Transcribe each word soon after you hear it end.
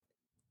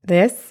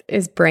This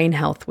is Brain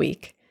Health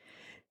Week.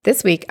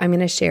 This week, I'm going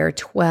to share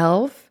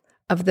 12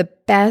 of the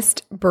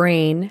best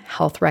brain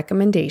health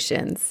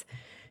recommendations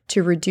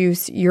to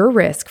reduce your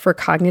risk for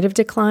cognitive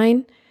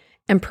decline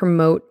and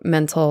promote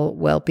mental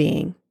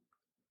well-being.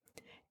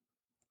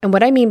 And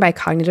what I mean by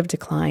cognitive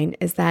decline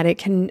is that it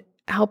can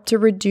help to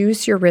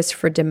reduce your risk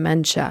for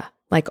dementia,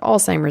 like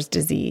Alzheimer's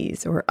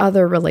disease or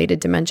other related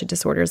dementia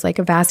disorders like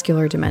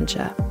vascular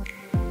dementia.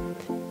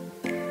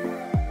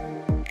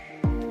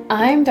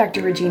 I'm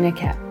Dr. Regina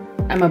Kepp.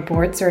 I'm a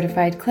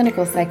board-certified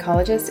clinical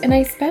psychologist, and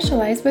I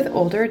specialize with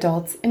older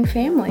adults and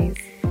families.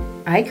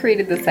 I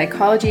created the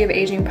Psychology of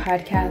Aging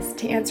podcast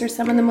to answer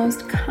some of the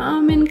most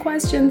common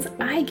questions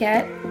I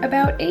get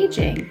about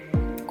aging.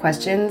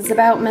 Questions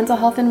about mental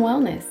health and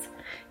wellness,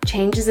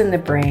 changes in the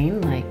brain,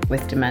 like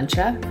with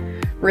dementia,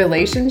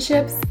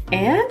 relationships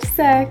and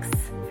sex,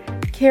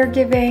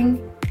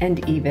 caregiving,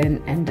 and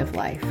even end of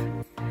life.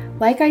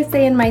 Like I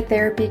say in my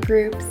therapy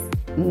groups,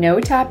 no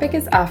topic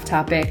is off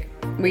topic.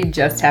 We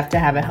just have to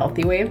have a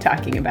healthy way of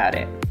talking about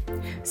it.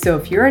 So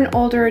if you're an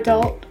older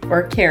adult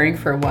or caring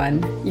for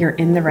one, you're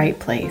in the right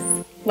place.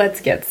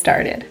 Let's get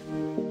started.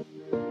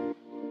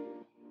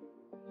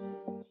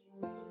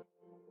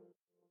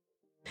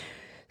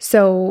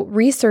 So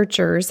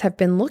researchers have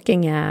been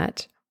looking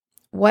at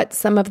what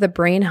some of the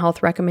brain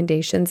health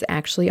recommendations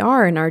actually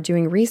are and are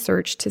doing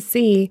research to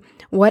see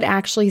what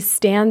actually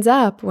stands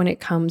up when it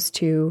comes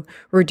to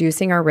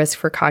reducing our risk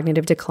for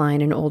cognitive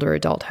decline in older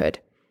adulthood.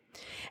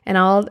 And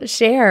I'll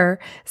share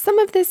some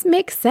of this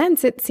makes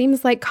sense. It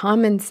seems like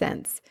common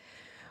sense.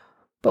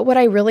 But what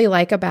I really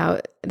like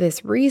about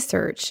this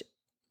research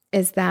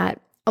is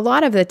that a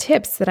lot of the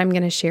tips that I'm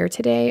going to share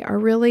today are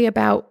really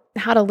about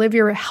how to live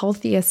your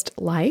healthiest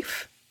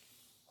life.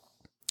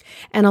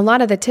 And a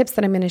lot of the tips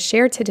that I'm going to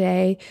share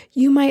today,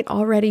 you might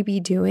already be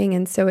doing.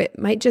 And so it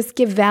might just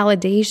give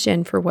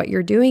validation for what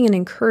you're doing and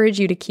encourage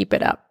you to keep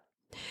it up.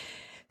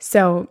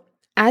 So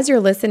as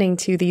you're listening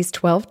to these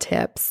 12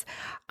 tips,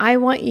 I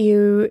want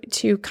you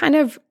to kind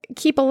of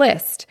keep a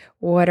list.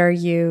 What are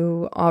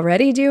you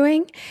already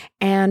doing?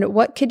 And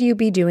what could you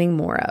be doing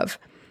more of?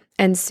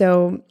 And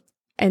so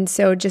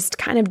just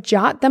kind of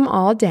jot them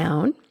all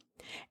down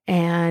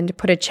and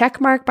put a check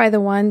mark by the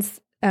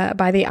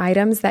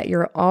items that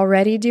you're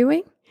already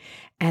doing,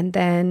 and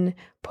then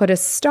put a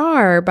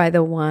star by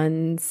the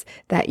ones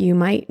that you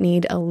might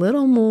need a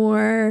little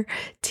more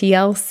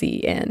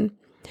TLC in.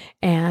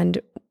 And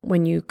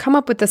when you come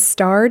up with the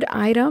starred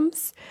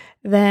items,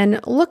 then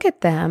look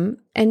at them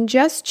and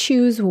just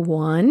choose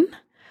one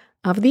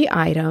of the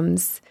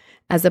items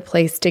as a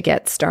place to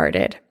get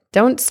started.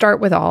 Don't start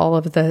with all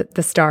of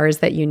the stars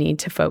that you need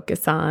to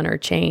focus on or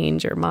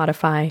change or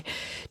modify.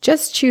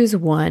 Just choose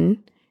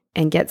one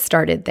and get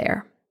started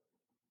there.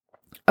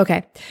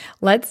 Okay,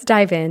 let's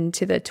dive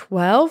into the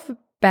 12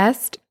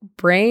 best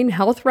brain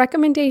health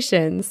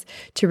recommendations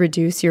to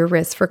reduce your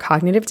risk for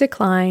cognitive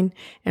decline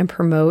and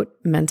promote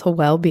mental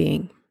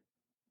well-being.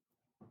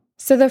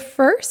 So the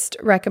first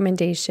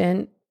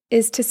recommendation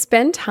is to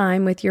spend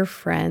time with your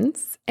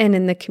friends and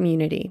in the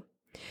community.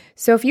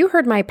 So if you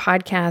heard my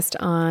podcast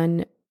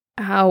on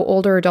how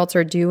older adults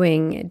are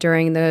doing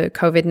during the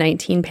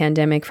COVID-19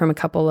 pandemic from a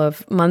couple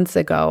of months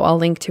ago, I'll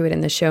link to it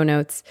in the show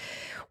notes.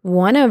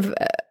 One of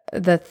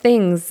the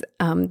things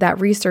that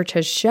research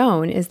has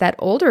shown is that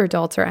older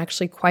adults are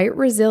actually quite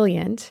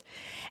resilient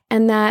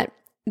and that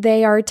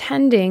they are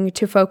tending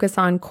to focus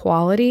on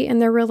quality in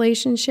their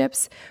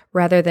relationships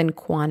rather than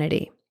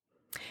quantity.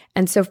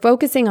 And so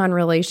focusing on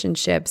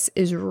relationships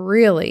is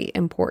really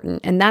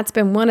important. And that's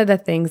been one of the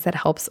things that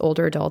helps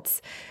older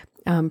adults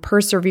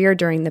persevere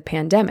during the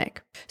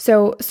pandemic.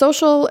 So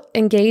social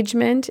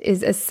engagement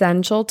is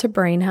essential to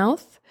brain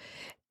health.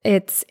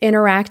 It's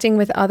interacting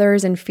with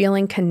others and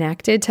feeling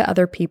connected to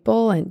other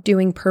people and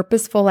doing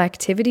purposeful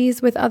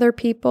activities with other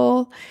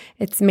people.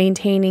 It's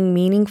maintaining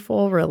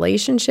meaningful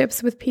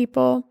relationships with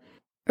people.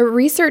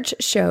 Research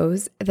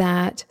shows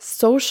that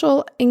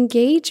social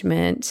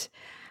engagement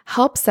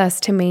helps us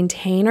to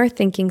maintain our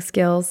thinking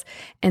skills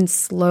and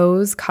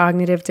slows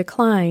cognitive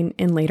decline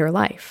in later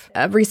life.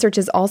 Research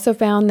has also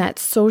found that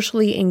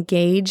socially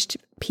engaged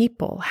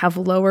people have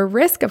lower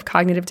risk of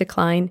cognitive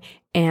decline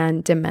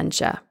and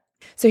dementia.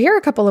 So here are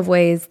a couple of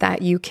ways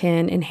that you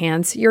can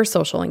enhance your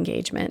social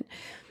engagement.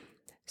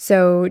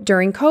 So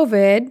during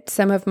COVID,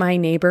 some of my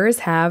neighbors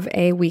have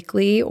a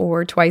weekly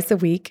or twice a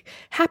week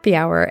happy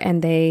hour,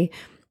 and they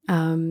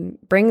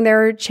bring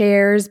their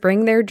chairs,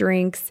 bring their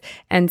drinks,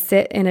 and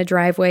sit in a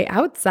driveway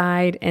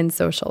outside and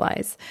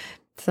socialize.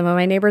 Some of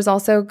my neighbors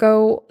also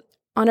go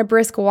on a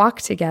brisk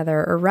walk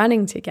together or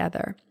running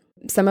together.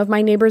 Some of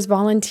my neighbors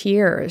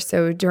volunteer.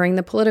 So during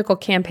the political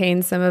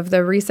campaign, some of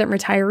the recent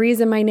retirees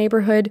in my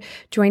neighborhood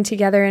joined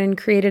together and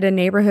created a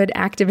neighborhood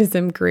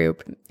activism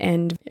group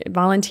and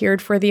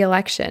volunteered for the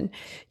election.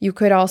 You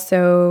could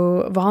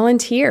also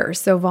volunteer.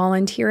 So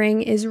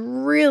volunteering is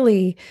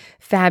really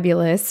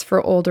fabulous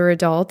for older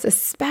adults,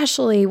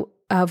 especially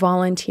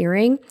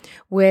volunteering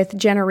with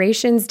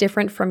generations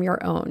different from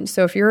your own.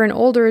 So if you're an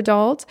older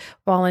adult,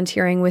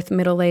 volunteering with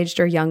middle-aged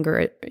or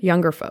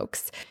younger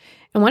folks.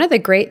 And one of the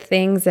great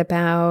things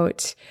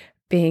about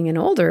being an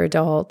older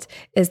adult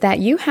is that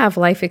you have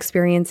life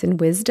experience and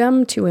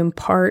wisdom to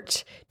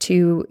impart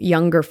to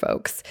younger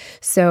folks.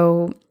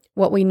 So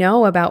what we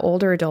know about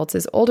older adults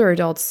is older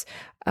adults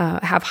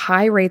have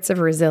high rates of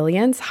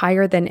resilience,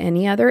 higher than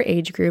any other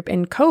age group.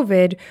 And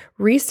COVID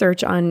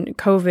research on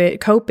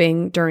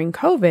coping during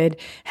COVID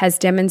has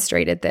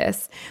demonstrated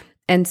this.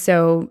 And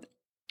so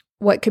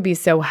what could be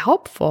so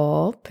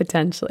helpful,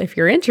 potentially, if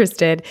you're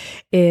interested,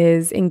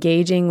 is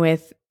engaging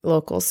with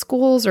local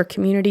schools or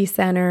community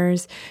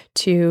centers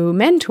to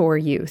mentor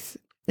youth,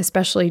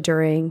 especially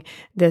during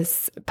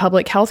this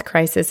public health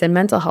crisis and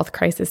mental health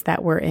crisis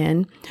that we're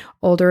in.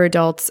 Older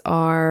adults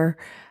are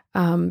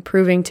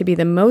proving to be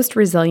the most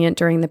resilient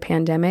during the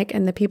pandemic,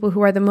 and the people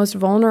who are the most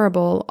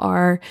vulnerable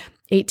are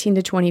 18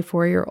 to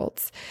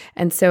 24-year-olds.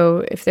 And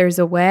so if there's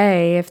a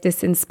way, if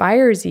this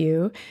inspires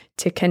you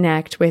to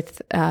connect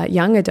with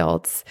young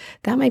adults,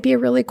 that might be a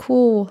really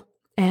cool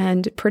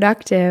and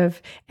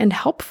productive and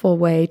helpful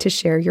way to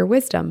share your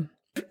wisdom.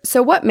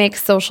 So what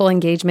makes social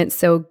engagement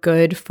so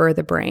good for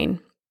the brain?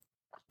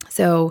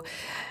 So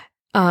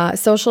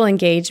social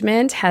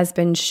engagement has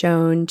been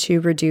shown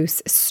to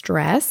reduce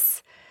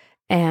stress.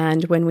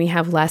 And when we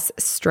have less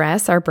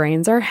stress, our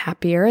brains are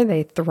happier,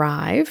 they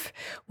thrive.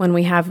 When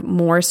we have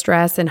more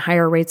stress and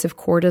higher rates of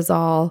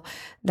cortisol,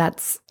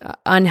 that's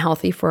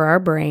unhealthy for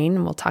our brain.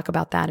 And we'll talk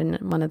about that in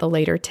one of the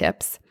later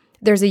tips.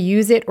 There's a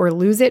use it or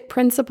lose it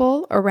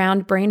principle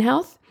around brain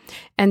health.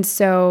 And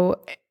so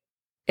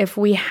if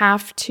we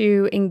have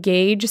to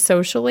engage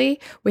socially,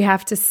 we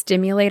have to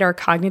stimulate our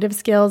cognitive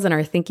skills and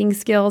our thinking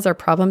skills, our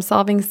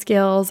problem-solving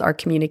skills, our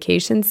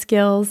communication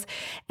skills,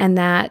 and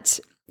that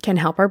can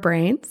help our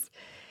brains.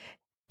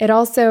 It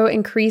also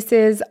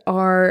increases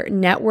our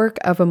network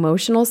of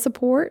emotional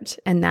support,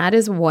 and that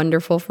is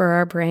wonderful for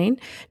our brain.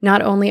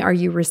 Not only are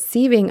you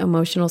receiving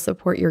emotional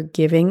support, you're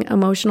giving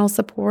emotional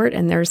support,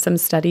 and there's some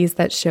studies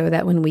that show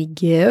that when we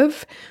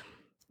give,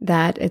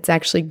 that it's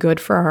actually good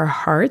for our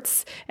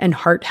hearts, and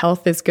heart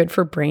health is good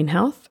for brain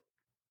health.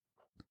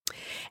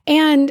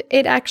 And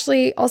it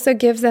actually also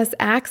gives us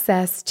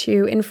access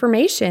to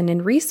information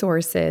and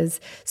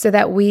resources so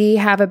that we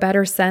have a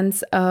better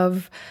sense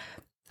of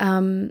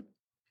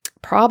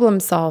problem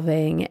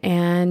solving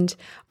and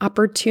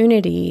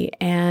opportunity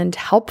and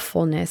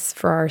helpfulness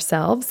for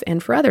ourselves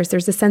and for others.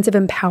 There's a sense of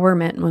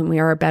empowerment when we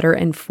are better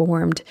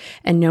informed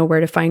and know where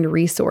to find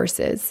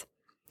resources.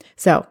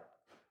 So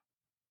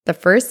the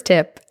first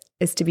tip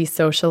is to be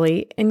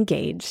socially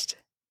engaged.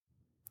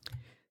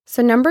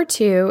 So number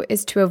 2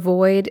 is to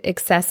avoid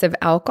excessive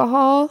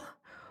alcohol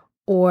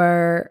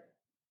or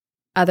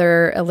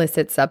other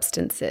illicit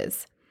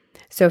substances.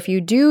 So if you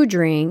do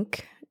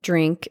drink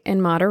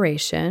in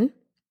moderation.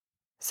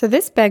 So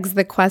this begs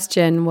the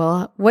question,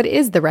 well, what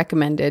is the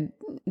recommended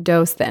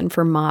dose then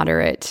for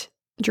moderate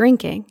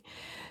drinking?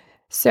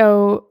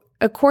 So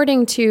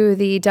according to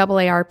the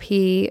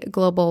AARP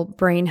Global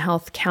Brain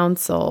Health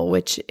Council,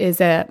 which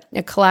is a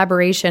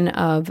collaboration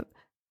of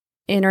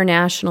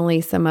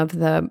internationally some of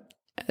the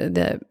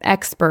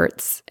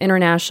experts,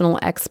 international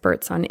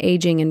experts on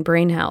aging and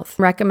brain health,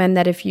 recommend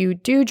that if you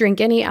do drink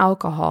any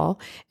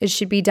alcohol, it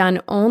should be done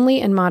only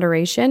in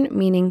moderation,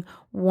 meaning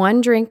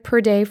 1 drink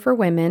per day for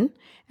women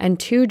and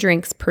 2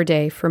 drinks per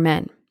day for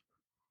men.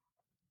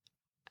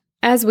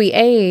 As we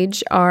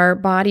age, our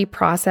body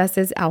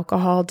processes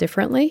alcohol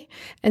differently,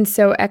 and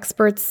so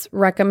experts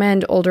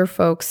recommend older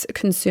folks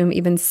consume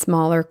even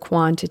smaller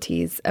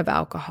quantities of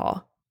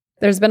alcohol.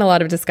 There's been a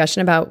lot of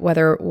discussion about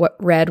whether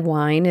red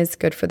wine is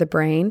good for the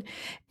brain,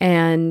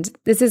 and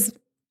this is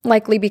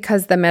likely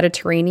because the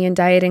Mediterranean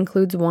diet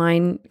includes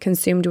wine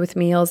consumed with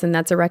meals, and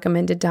that's a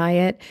recommended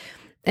diet.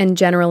 And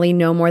generally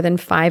no more than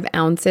 5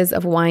 ounces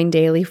of wine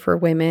daily for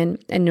women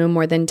and no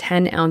more than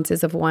 10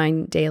 ounces of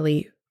wine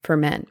daily for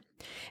men.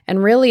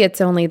 And really,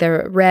 it's only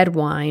the red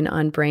wine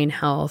on brain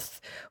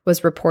health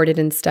was reported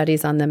in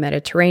studies on the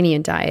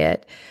Mediterranean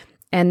diet.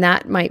 And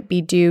that might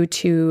be due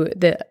to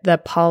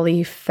the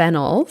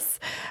polyphenols,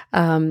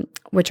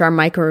 which are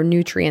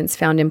micronutrients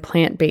found in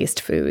plant-based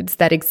foods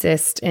that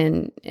exist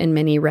in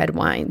many red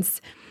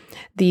wines.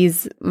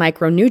 These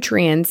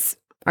micronutrients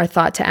are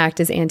thought to act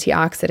as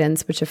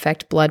antioxidants, which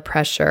affect blood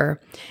pressure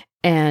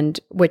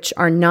and which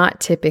are not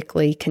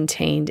typically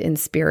contained in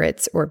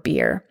spirits or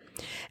beer.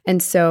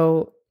 And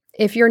so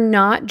if you're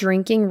not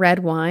drinking red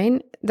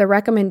wine, the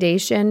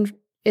recommendation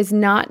is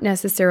not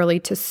necessarily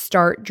to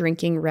start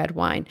drinking red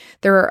wine.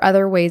 There are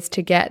other ways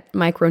to get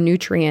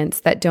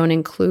micronutrients that don't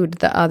include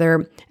the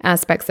other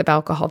aspects of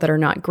alcohol that are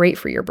not great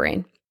for your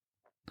brain.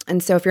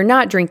 And so if you're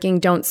not drinking,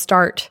 don't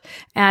start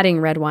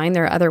adding red wine.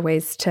 There are other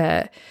ways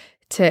to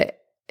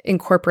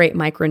incorporate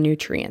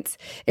micronutrients.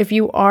 If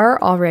you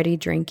are already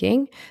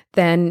drinking,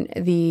 then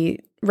the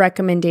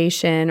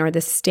recommendation or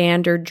the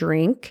standard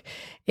drink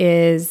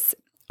is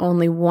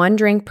only 1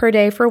 drink per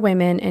day for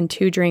women and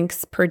 2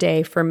 drinks per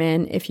day for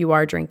men if you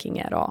are drinking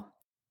at all.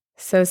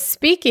 So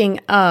speaking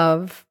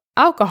of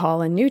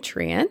alcohol and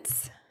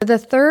nutrients, the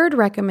third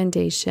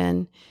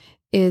recommendation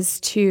is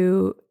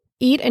to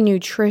eat a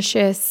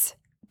nutritious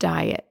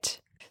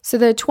diet. So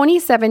the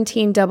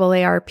 2017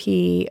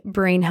 AARP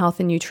Brain Health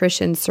and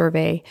Nutrition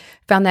Survey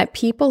found that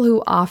people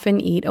who often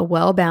eat a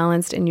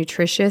well-balanced and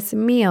nutritious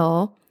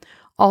meal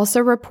also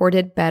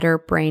reported better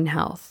brain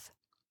health.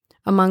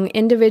 Among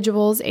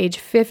individuals age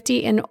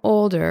 50 and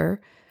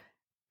older,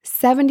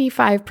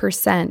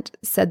 75%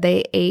 said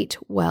they ate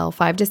well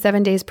 5 to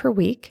 7 days per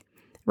week,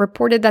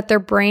 reported that their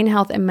brain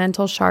health and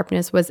mental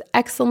sharpness was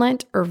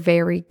excellent or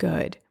very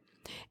good.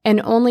 And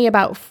only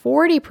about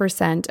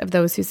 40% of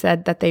those who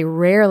said that they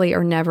rarely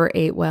or never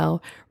ate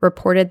well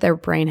reported their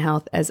brain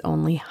health as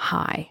only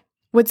high.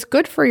 What's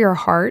good for your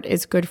heart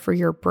is good for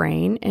your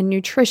brain, and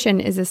nutrition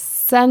is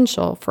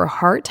essential for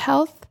heart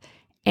health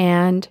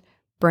and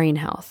brain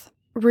health.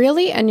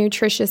 Really, a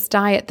nutritious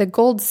diet, the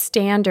gold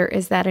standard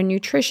is that a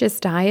nutritious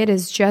diet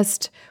is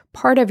just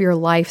part of your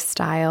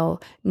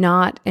lifestyle,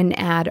 not an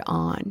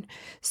add-on.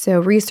 So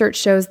research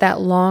shows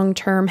that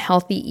long-term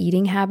healthy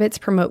eating habits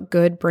promote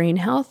good brain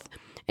health,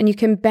 and you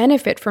can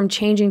benefit from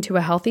changing to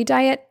a healthy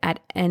diet at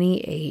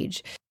any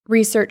age.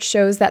 Research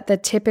shows that the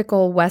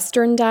typical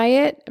Western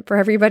diet for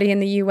everybody in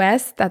the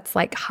US that's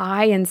like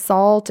high in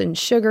salt and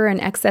sugar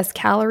and excess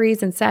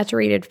calories and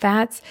saturated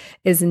fats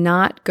is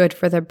not good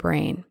for the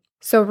brain.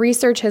 So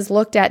research has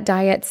looked at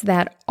diets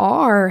that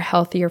are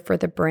healthier for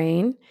the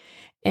brain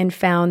and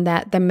found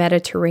that the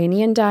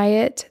Mediterranean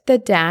diet, the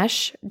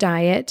DASH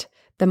diet,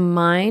 the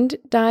MIND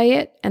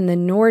diet, and the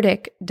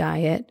Nordic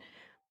diet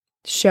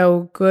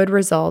show good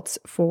results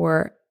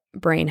for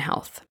brain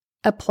health.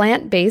 A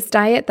plant-based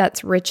diet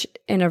that's rich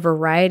in a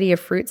variety of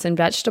fruits and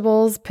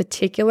vegetables,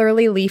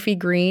 particularly leafy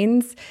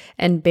greens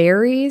and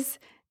berries,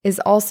 is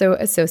also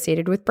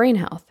associated with brain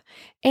health.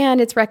 And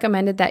it's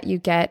recommended that you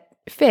get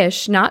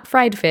fish, not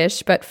fried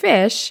fish, but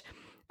fish,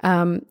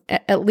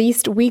 at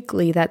least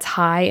weekly that's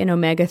high in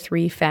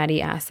omega-3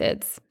 fatty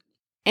acids.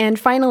 And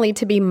finally,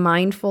 to be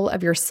mindful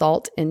of your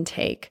salt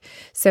intake.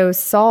 So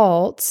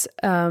salt,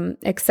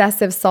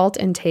 excessive salt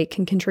intake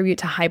can contribute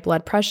to high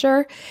blood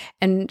pressure,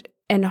 and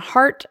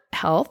heart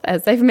health,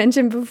 as I've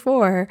mentioned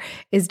before,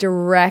 is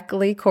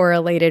directly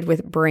correlated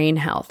with brain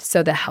health.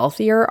 So the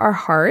healthier our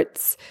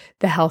hearts,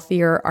 the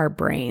healthier our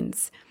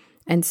brains.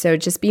 And so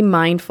just be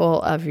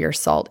mindful of your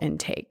salt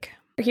intake.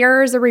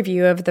 Here's a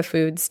review of the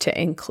foods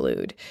to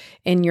include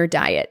in your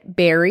diet.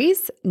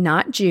 Berries,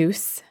 not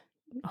juice.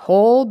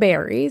 Whole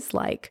berries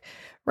like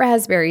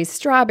raspberries,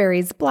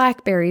 strawberries,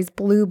 blackberries,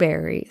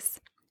 blueberries.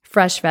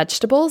 Fresh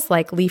vegetables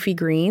like leafy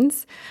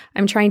greens.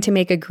 I'm trying to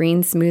make a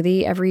green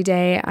smoothie every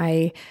day.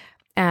 I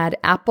add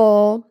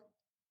apple,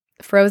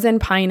 frozen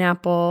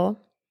pineapple,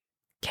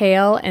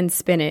 kale, and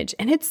spinach,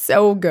 and it's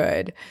so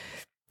good.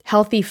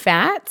 Healthy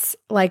fats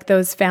like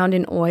those found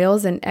in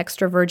oils and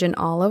extra virgin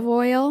olive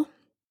oil.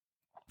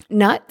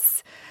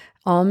 Nuts.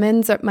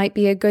 Almonds might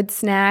be a good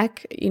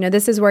snack.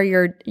 This is where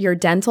your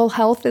dental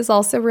health is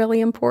also really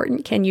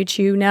important. Can you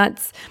chew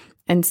nuts?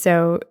 And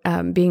so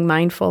being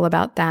mindful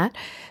about that.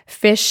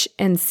 Fish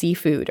and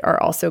seafood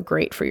are also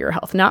great for your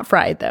health. Not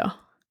fried, though.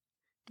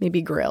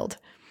 Maybe grilled.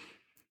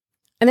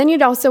 And then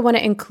you'd also want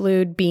to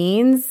include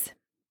beans,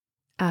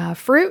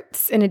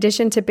 fruits, in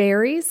addition to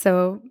berries.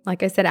 So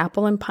like I said,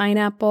 apple and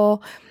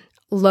pineapple.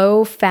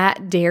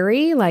 Low-fat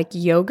dairy like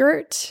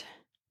yogurt.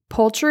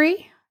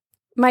 Poultry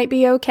might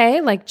be okay,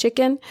 like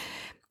chicken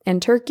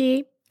and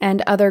turkey,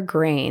 and other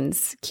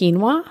grains.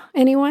 Quinoa,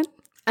 anyone?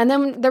 And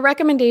then the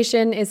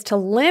recommendation is to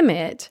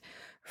limit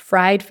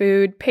fried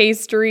food,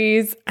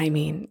 pastries.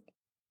 Can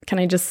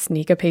I just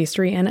sneak a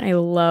pastry in? I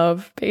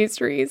love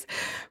pastries.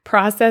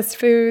 Processed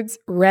foods,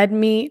 red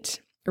meat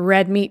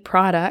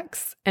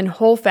products, and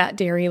whole fat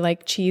dairy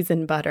like cheese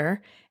and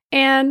butter.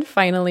 And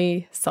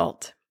finally,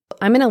 salt.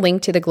 I'm going to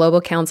link to the Global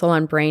Council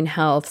on Brain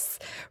Health's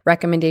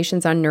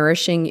recommendations on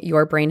nourishing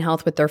your brain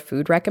health with their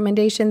food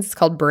recommendations. It's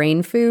called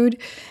Brain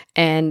Food.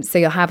 And so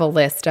you'll have a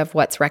list of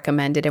what's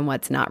recommended and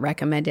what's not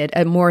recommended,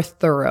 a more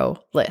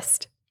thorough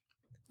list.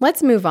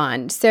 Let's move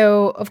on.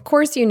 So, of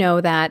course, you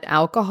know that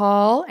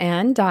alcohol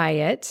and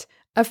diet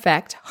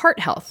affect heart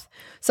health.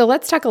 So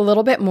let's talk a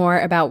little bit more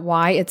about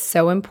why it's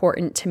so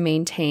important to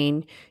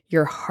maintain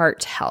your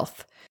heart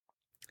health.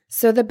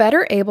 So the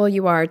better able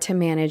you are to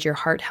manage your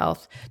heart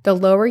health, the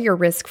lower your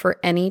risk for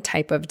any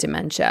type of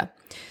dementia.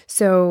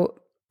 So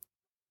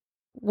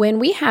when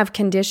we have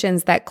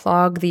conditions that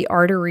clog the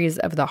arteries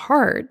of the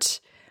heart,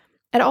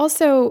 they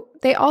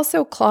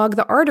also clog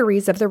the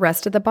arteries of the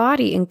rest of the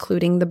body,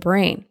 including the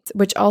brain,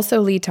 which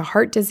also lead to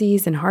heart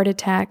disease and heart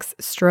attacks,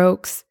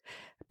 strokes,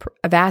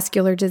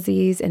 vascular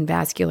disease, and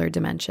vascular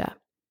dementia.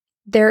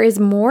 There is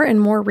more and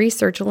more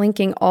research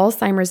linking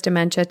Alzheimer's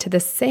dementia to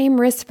the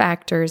same risk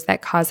factors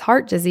that cause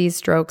heart disease,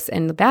 strokes,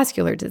 and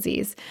vascular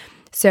disease.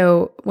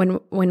 So when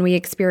we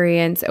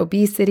experience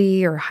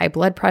obesity or high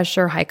blood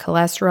pressure, high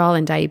cholesterol,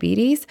 and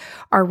diabetes,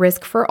 our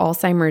risk for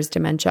Alzheimer's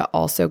dementia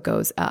also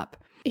goes up.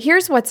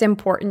 Here's what's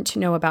important to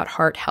know about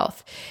heart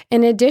health.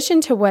 In addition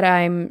to what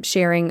I'm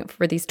sharing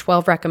for these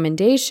 12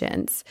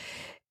 recommendations,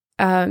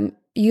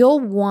 you'll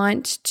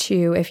want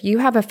to, if you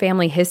have a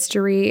family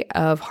history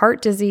of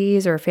heart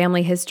disease or a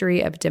family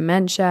history of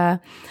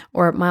dementia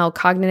or mild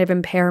cognitive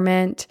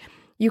impairment,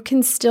 you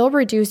can still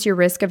reduce your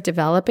risk of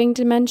developing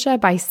dementia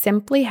by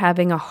simply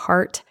having a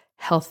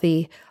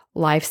heart-healthy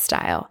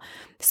lifestyle.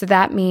 So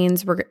that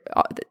means we're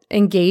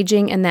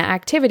engaging in the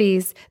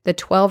activities, the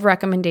 12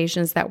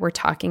 recommendations that we're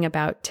talking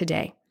about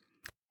today,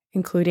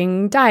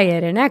 including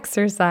diet and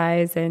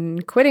exercise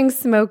and quitting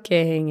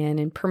smoking and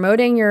in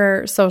promoting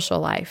your social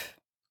life.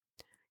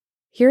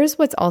 Here's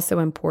what's also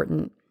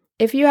important.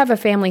 If you have a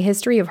family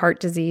history of heart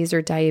disease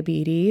or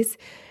diabetes,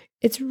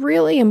 it's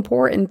really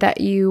important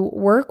that you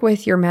work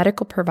with your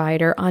medical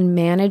provider on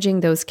managing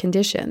those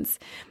conditions.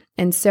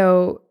 And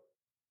so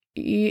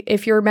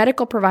if your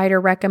medical provider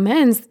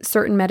recommends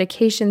certain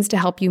medications to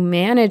help you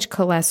manage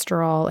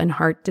cholesterol and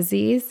heart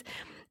disease,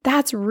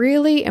 that's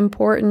really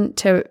important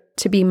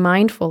to be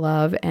mindful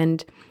of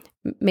and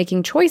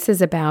making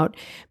choices about,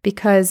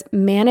 because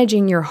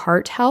managing your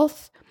heart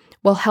health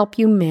will help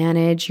you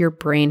manage your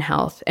brain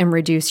health and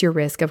reduce your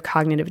risk of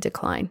cognitive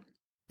decline.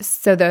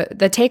 So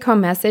the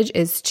take-home message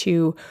is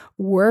to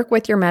work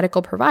with your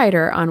medical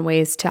provider on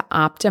ways to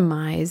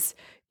optimize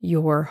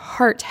your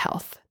heart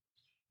health.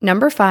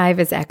 Number 5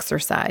 is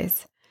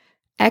exercise.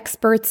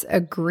 Experts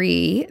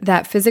agree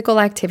that physical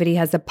activity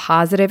has a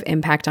positive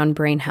impact on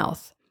brain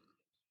health.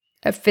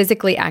 A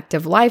physically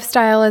active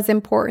lifestyle is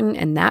important,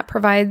 and that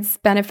provides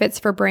benefits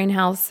for brain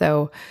health.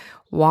 So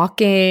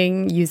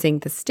walking, using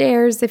the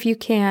stairs if you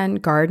can,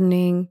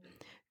 gardening,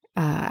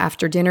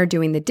 after dinner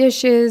doing the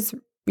dishes,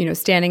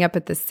 standing up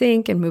at the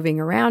sink and moving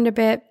around a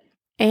bit,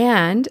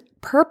 and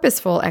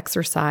purposeful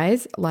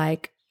exercise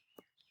like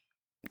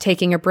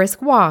taking a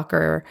brisk walk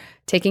or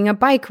taking a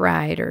bike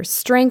ride or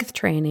strength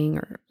training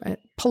or a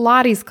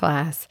Pilates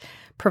class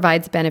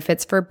provides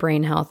benefits for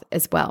brain health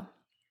as well.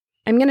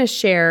 I'm going to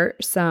share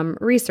some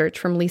research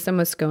from Lisa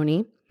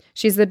Mosconi.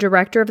 She's the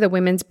director of the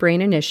Women's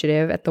Brain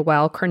Initiative at the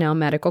Weill Cornell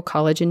Medical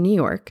College in New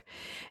York.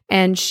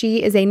 And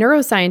she is a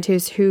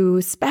neuroscientist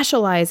who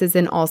specializes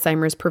in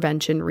Alzheimer's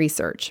prevention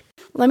research.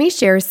 Let me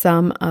share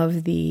some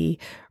of the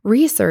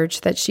research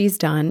that she's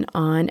done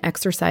on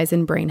exercise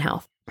and brain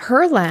health.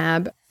 Her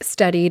lab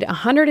studied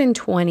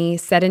 120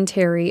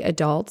 sedentary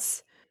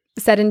adults,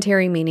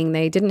 sedentary meaning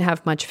they didn't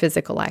have much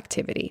physical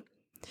activity.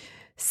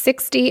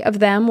 60 of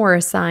them were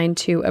assigned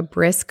to a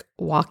brisk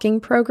walking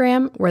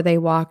program where they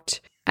walked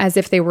as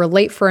if they were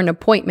late for an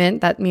appointment.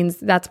 That means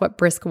that's what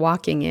brisk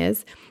walking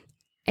is.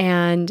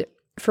 And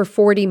for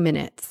 40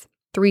 minutes,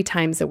 3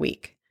 times a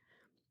week.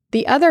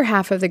 The other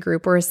half of the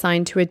group were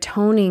assigned to a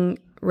toning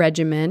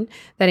regimen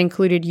that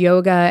included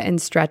yoga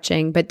and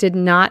stretching, but did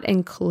not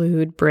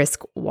include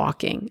brisk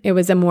walking. It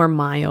was a more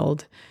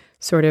mild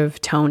sort of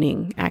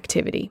toning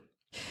activity.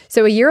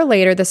 So a year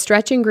later, the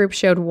stretching group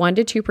showed 1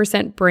 to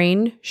 2%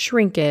 brain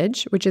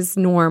shrinkage, which is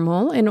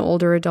normal in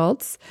older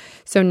adults,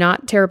 so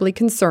not terribly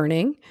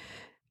concerning,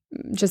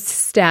 just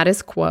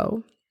status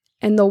quo.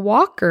 And the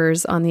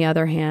walkers, on the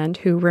other hand,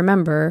 who,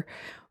 remember,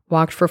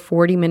 walked for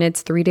 40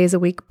 minutes 3 days a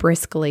week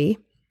briskly,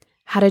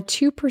 had a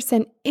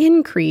 2%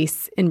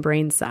 increase in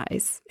brain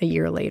size a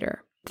year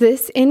later.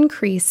 This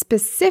increase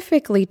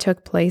specifically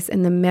took place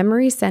in the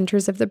memory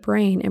centers of the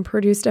brain and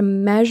produced a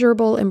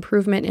measurable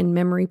improvement in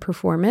memory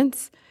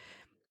performance,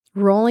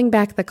 rolling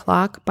back the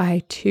clock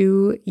by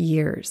 2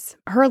 years.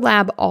 Her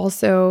lab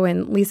also,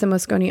 and Lisa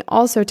Mosconi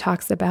also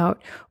talks about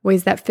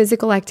ways that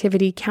physical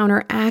activity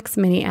counteracts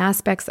many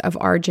aspects of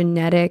our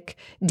genetic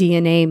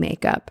DNA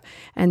makeup.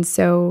 And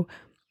so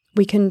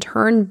we can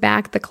turn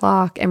back the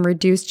clock and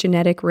reduce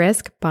genetic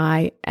risk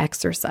by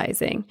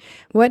exercising.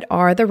 What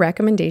are the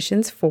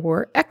recommendations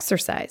for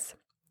exercise?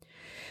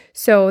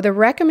 So the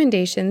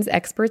recommendations,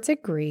 experts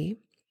agree,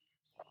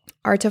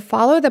 are to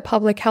follow the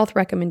public health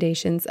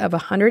recommendations of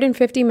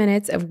 150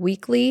 minutes of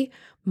weekly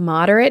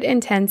moderate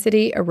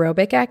intensity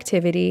aerobic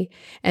activity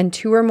and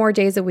 2 or more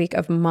days a week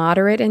of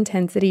moderate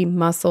intensity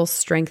muscle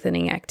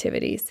strengthening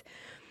activities.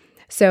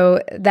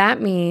 So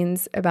that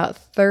means about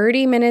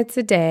 30 minutes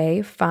a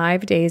day,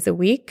 5 days a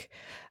week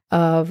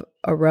of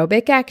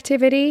aerobic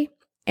activity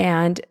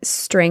and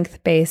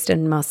strength-based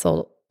and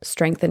muscle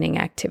strengthening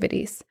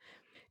activities.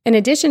 In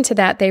addition to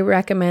that, they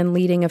recommend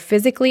leading a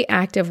physically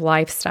active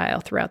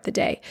lifestyle throughout the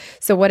day.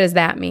 So what does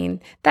that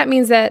mean? That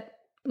means that,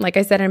 like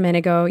I said a minute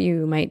ago,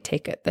 you might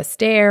take the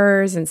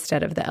stairs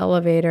instead of the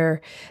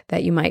elevator,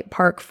 that you might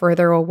park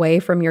further away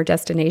from your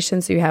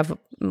destination so you have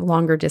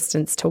longer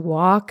distance to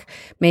walk.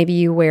 Maybe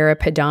you wear a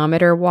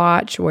pedometer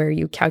watch where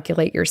you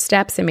calculate your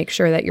steps and make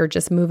sure that you're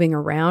just moving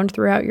around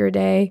throughout your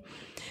day.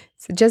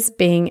 So just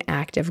being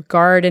active,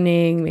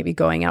 gardening, maybe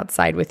going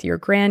outside with your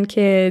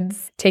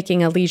grandkids,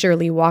 taking a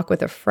leisurely walk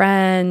with a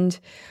friend,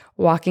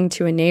 walking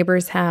to a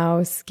neighbor's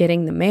house,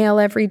 getting the mail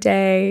every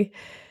day,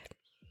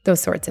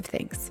 those sorts of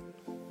things.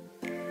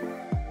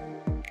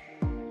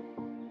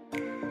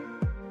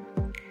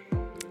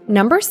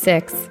 Number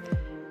 6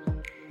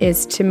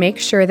 is to make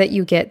sure that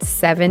you get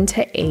 7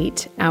 to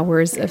 8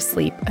 hours of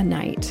sleep a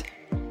night.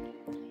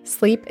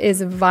 Sleep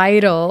is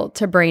vital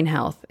to brain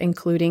health,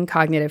 including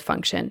cognitive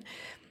function.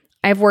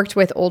 I've worked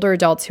with older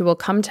adults who will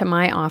come to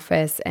my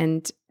office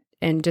and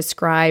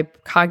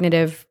describe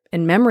cognitive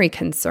and memory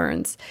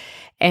concerns.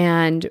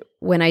 And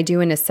when I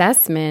do an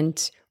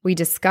assessment, we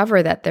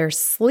discover that their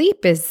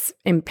sleep is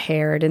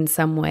impaired in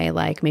some way,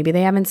 like maybe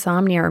they have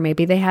insomnia or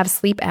maybe they have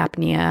sleep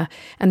apnea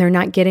and they're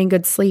not getting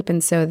good sleep,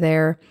 and so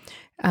their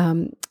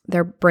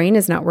brain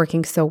is not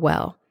working so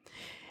well.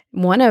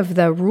 One of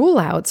the rule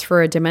outs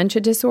for a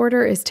dementia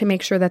disorder is to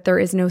make sure that there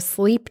is no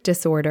sleep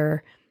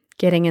disorder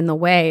getting in the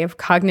way of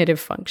cognitive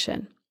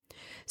function.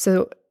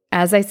 So,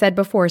 as I said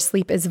before,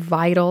 sleep is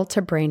vital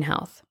to brain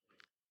health.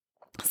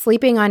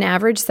 Sleeping on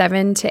average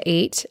 7 to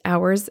 8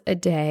 hours a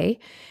day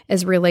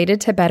is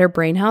related to better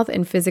brain health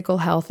and physical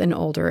health in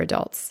older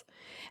adults.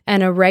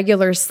 And a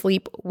regular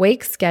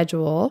sleep-wake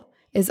schedule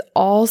is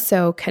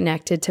also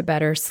connected to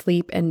better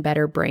sleep and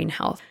better brain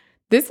health.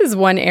 This is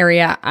one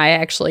area I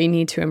actually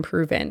need to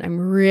improve in. I'm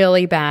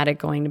really bad at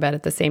going to bed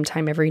at the same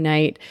time every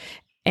night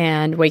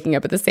and waking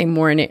up at the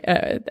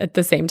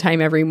same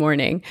time every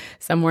morning.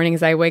 Some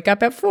mornings I wake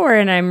up at 4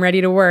 and I'm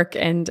ready to work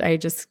and I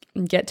just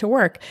get to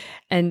work.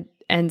 And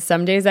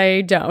some days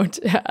I don't.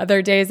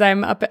 Other days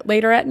I'm up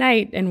later at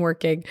night and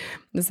working.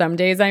 Some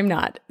days I'm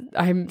not.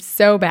 I'm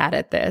so bad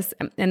at this.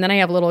 And then I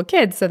have little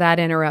kids, so that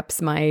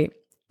interrupts my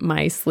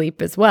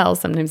sleep as well.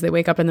 Sometimes they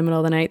wake up in the middle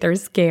of the night, they're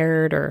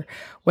scared or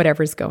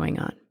whatever's going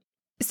on.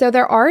 So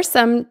there are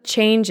some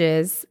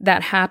changes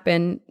that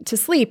happen to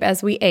sleep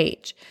as we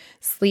age.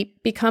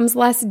 Sleep becomes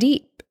less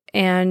deep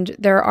and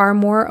there are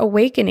more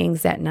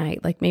awakenings at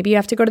night. Like maybe you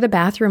have to go to the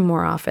bathroom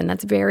more often.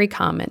 That's very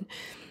common.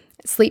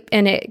 Sleep,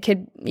 and it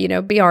could,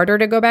 be harder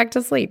to go back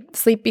to sleep.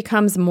 Sleep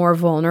becomes more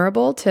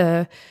vulnerable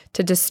to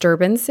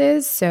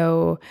disturbances.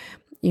 So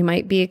you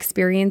might be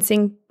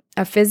experiencing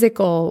a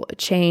physical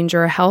change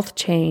or a health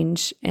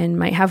change and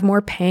might have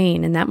more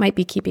pain, and that might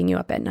be keeping you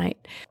up at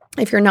night.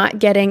 If you're not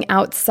getting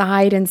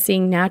outside and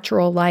seeing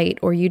natural light,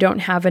 or you don't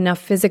have enough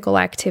physical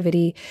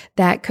activity,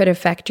 that could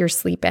affect your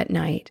sleep at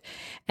night.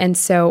 And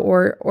so,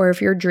 or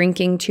if you're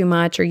drinking too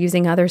much or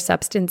using other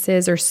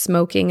substances or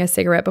smoking a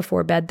cigarette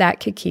before bed, that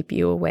could keep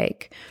you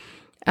awake.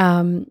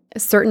 Certain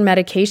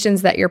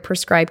medications that you're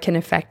prescribed can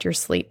affect your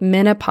sleep.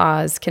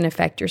 Menopause can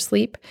affect your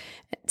sleep.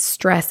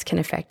 Stress can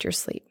affect your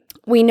sleep.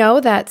 We know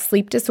that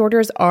sleep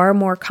disorders are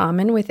more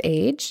common with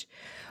age,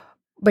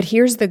 but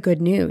here's the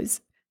good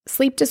news.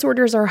 Sleep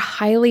disorders are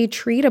highly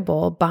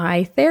treatable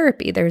by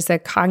therapy. There's a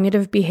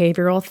cognitive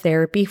behavioral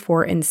therapy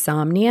for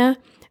insomnia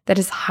that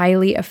is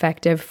highly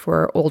effective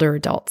for older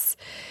adults.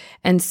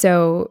 And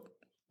so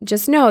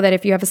just know that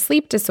if you have a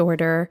sleep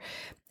disorder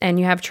and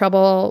you have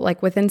trouble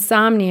like with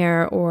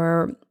insomnia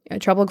or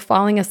trouble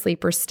falling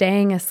asleep or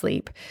staying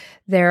asleep,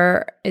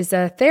 there is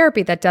a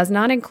therapy that does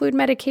not include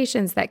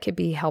medications that could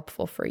be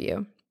helpful for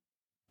you.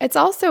 It's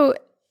also,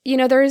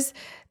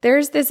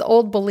 there's this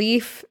old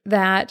belief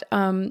that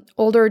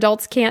older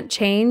adults can't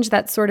change.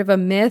 That's sort of a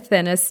myth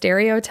and a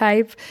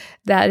stereotype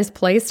that is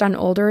placed on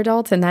older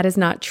adults, and that is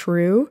not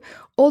true.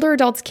 Older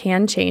adults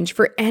can change.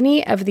 For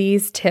any of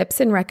these tips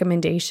and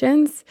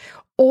recommendations,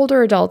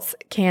 older adults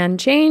can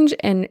change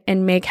and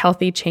make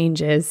healthy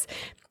changes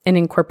and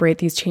incorporate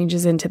these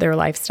changes into their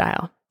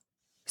lifestyle.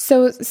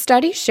 So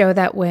studies show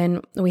that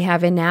when we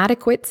have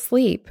inadequate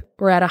sleep,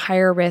 we're at a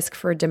higher risk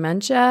for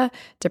dementia,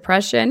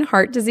 depression,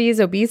 heart disease,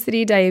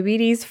 obesity,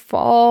 diabetes,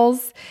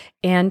 falls,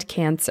 and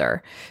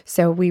cancer.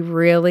 So we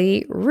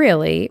really,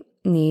 really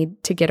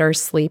need to get our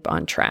sleep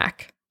on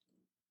track.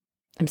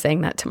 I'm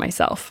saying that to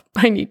myself.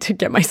 I need to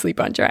get my sleep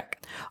on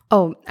track.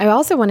 Oh, I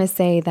also want to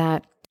say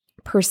that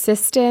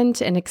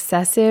persistent and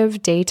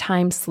excessive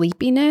daytime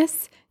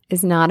sleepiness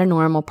is not a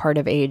normal part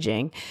of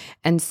aging.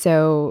 And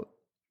so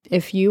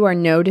if you are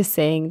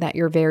noticing that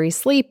you're very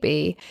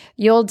sleepy,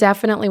 you'll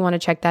definitely want to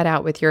check that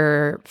out with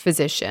your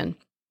physician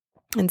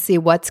and see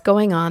what's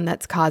going on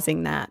that's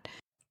causing that.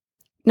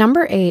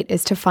 Number 8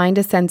 is to find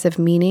a sense of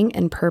meaning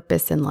and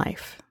purpose in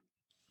life.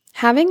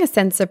 Having a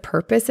sense of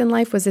purpose in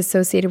life was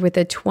associated with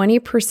a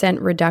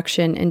 20%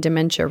 reduction in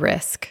dementia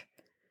risk.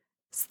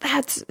 So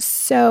that's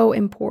so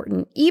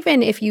important.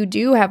 Even if you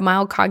do have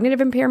mild cognitive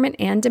impairment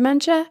and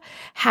dementia,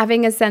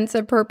 having a sense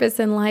of purpose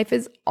in life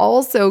is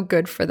also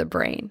good for the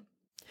brain.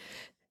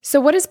 So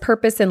what does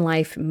purpose in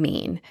life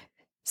mean?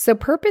 So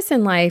purpose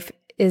in life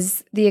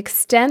is the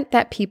extent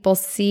that people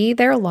see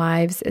their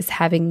lives as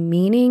having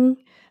meaning,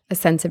 a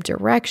sense of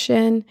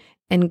direction,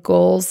 and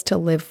goals to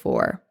live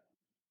for.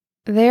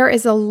 There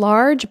is a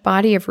large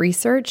body of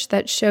research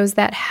that shows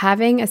that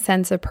having a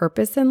sense of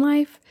purpose in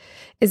life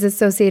is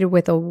associated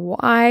with a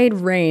wide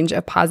range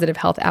of positive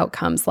health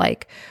outcomes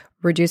like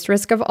reduced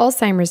risk of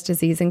Alzheimer's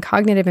disease and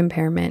cognitive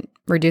impairment,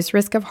 reduced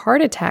risk of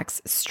heart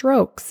attacks,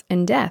 strokes,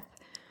 and death.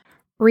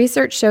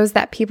 Research shows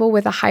that people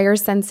with a higher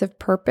sense of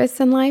purpose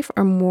in life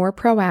are more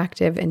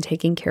proactive in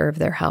taking care of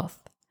their health.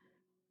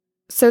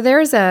 So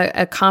there's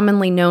a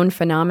commonly known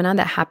phenomenon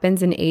that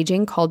happens in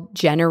aging called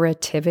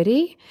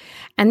generativity.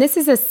 And this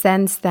is a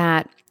sense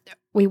that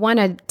we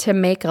wanted to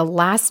make a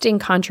lasting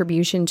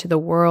contribution to the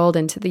world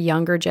and to the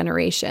younger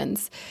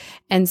generations.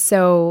 And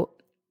so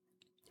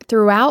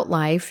throughout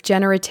life,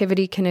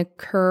 generativity can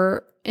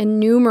occur in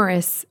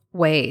numerous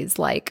ways,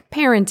 like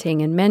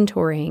parenting and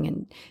mentoring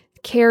and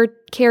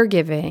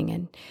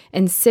caregiving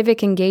and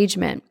civic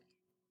engagement.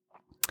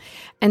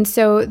 And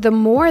so the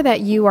more that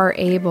you are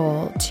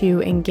able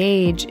to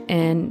engage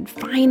in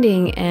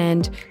finding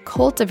and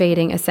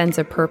cultivating a sense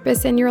of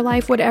purpose in your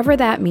life, whatever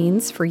that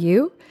means for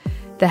you,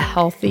 the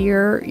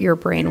healthier your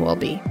brain will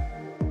be.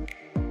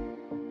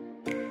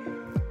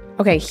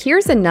 Okay,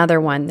 here's another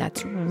one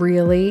that's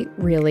really,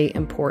 really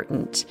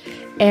important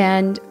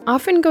and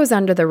often goes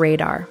under the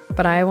radar,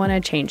 but I want to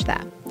change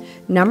that.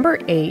 Number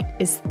 8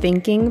 is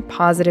thinking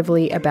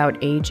positively about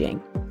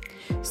aging.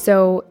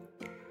 So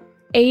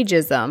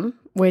ageism,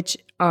 which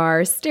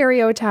are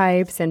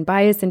stereotypes and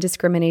bias and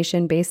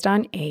discrimination based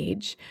on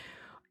age,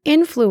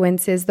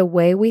 influences the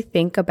way we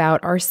think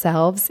about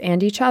ourselves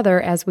and each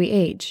other as we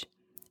age.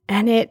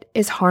 And it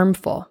is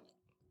harmful.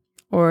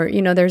 Or,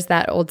 there's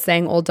that old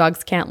saying, old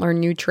dogs can't learn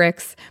new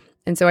tricks.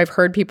 And so I've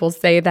heard people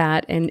say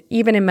that, and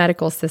even in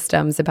medical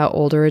systems about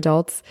older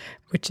adults,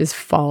 which is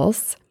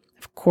false.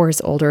 Of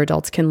course, older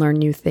adults can learn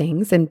new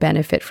things and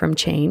benefit from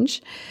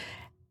change.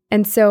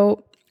 And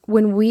so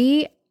when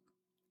we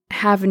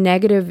have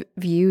negative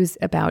views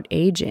about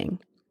aging,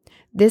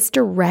 this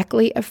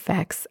directly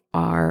affects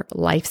our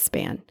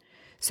lifespan.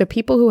 So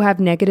people who have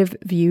negative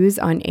views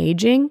on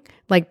aging,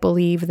 like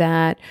believe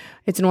that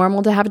it's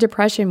normal to have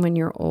depression when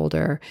you're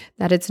older,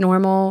 that it's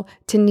normal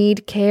to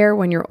need care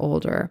when you're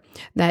older,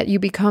 that you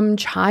become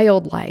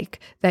childlike,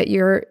 that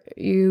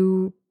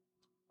you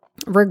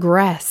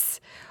regress.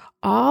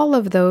 All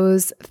of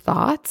those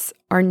thoughts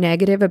are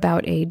negative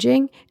about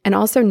aging and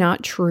also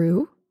not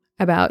true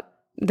about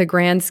the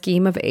grand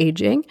scheme of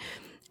aging.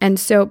 And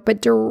so,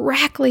 but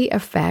directly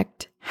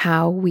affect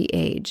how we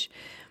age.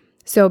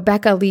 So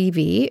Becca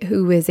Levy,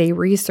 who is a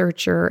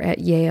researcher at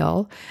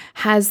Yale,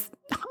 has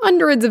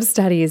hundreds of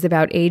studies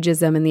about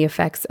ageism and the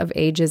effects of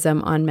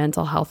ageism on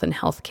mental health and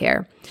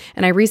healthcare.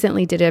 And I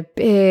recently did a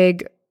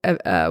big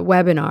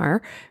webinar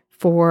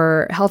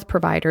for health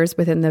providers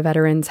within the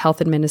Veterans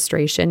Health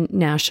Administration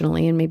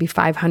nationally, and maybe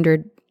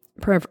 500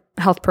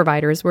 health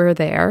providers were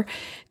there.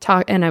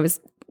 And I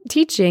was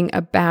teaching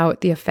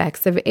about the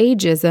effects of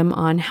ageism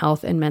on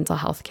health and mental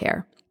health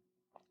care.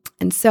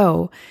 And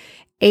so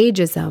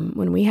ageism,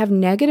 when we have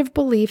negative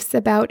beliefs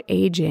about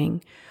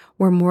aging,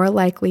 we're more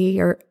likely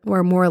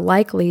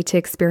to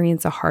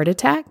experience a heart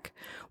attack.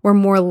 We're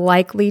more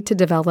likely to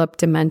develop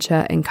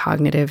dementia and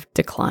cognitive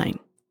decline.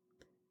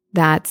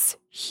 That's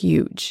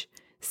huge.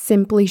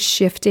 Simply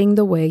shifting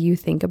the way you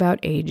think about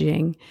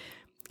aging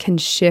can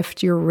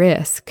shift your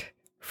risk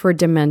for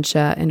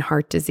dementia and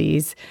heart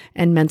disease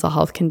and mental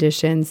health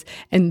conditions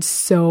and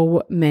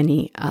so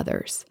many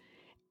others.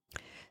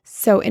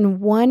 So in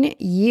 1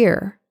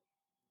 year,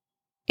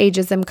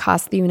 ageism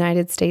cost the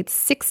United States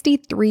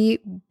 $63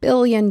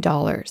 billion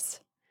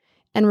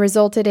and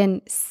resulted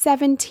in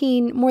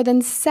more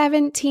than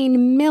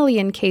 17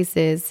 million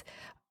cases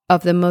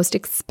of the most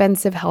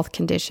expensive health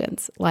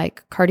conditions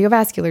like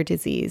cardiovascular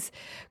disease,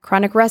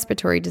 chronic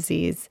respiratory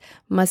disease,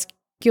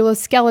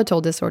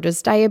 musculoskeletal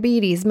disorders,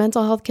 diabetes,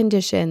 mental health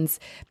conditions,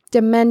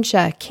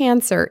 dementia,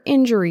 cancer,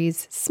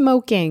 injuries,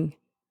 smoking.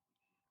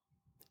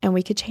 And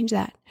we could change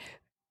that.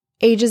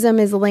 Ageism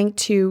is linked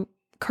to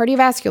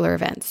cardiovascular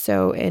events.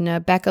 So in a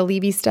Becca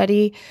Levy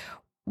study,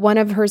 one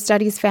of her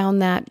studies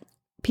found that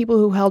people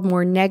who held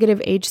more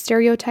negative age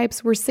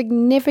stereotypes were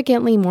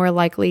significantly more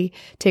likely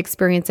to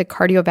experience a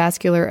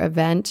cardiovascular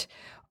event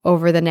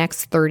over the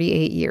next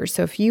 38 years.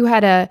 So if you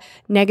had a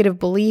negative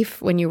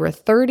belief when you were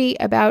 30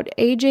 about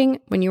aging,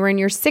 when you were in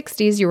your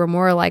 60s, you were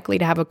more likely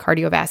to have a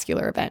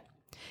cardiovascular event.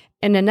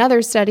 In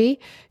another study,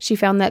 she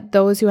found that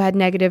those who had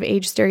negative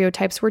age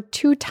stereotypes were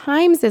 2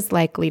 times as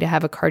likely to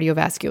have a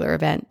cardiovascular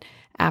event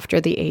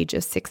after the age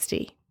of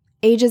 60.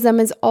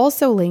 Ageism is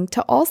also linked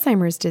to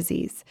Alzheimer's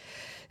disease.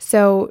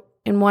 So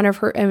in one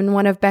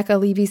of Becca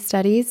Levy's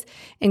studies,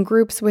 in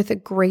groups with a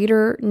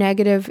greater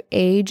negative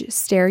age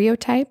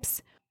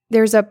stereotypes,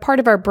 there's a part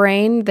of our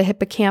brain, the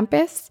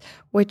hippocampus,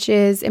 which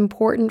is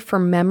important for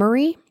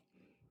memory,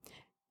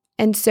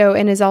 and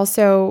is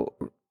also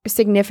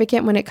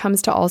significant when it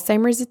comes to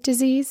Alzheimer's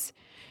disease.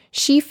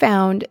 She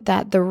found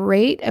that the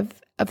rate of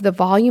the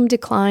volume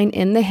decline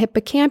in the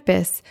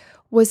hippocampus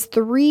was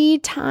 3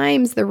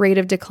 times the rate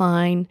of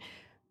decline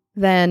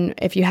than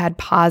if you had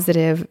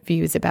positive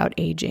views about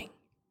aging.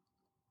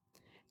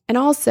 And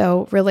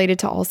also related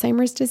to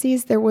Alzheimer's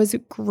disease, there was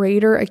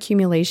greater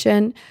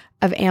accumulation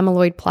of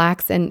amyloid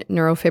plaques and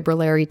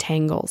neurofibrillary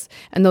tangles.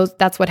 And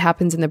that's what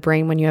happens in the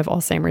brain when you have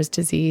Alzheimer's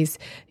disease.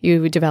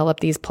 You develop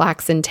these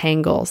plaques and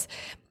tangles.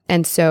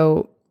 And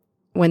so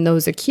when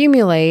those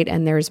accumulate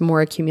and there's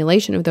more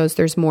accumulation of those,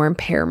 there's more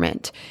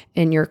impairment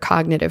in your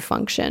cognitive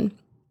function.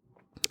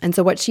 And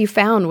so what she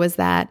found was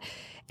that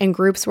in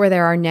groups where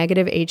there are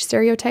negative age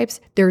stereotypes,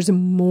 there's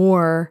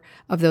more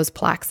of those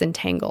plaques and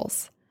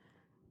tangles.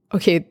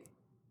 Okay,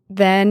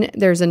 then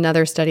there's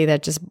another study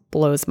that just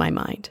blows my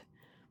mind.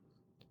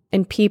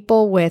 In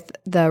people with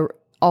the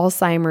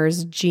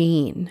Alzheimer's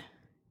gene,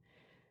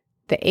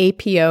 the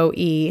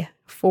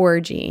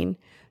APOE4 gene,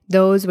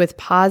 those with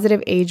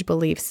positive age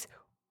beliefs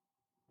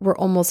were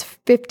almost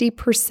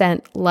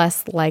 50%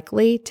 less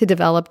likely to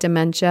develop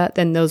dementia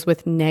than those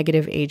with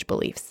negative age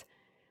beliefs.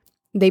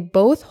 They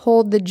both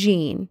hold the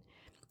gene.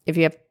 If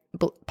you have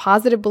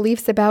positive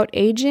beliefs about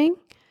aging,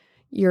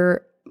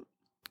 you're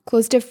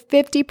close to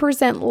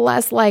 50%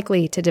 less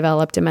likely to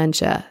develop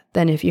dementia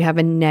than if you have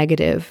a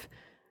negative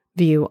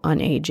view on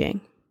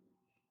aging.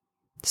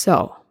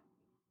 So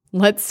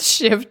let's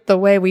shift the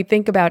way we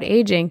think about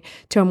aging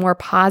to a more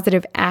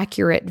positive,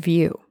 accurate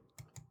view.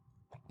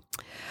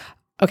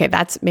 Okay,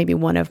 that's maybe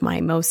one of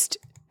my most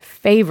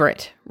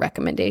favorite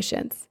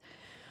recommendations.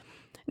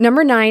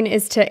 Number 9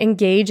 is to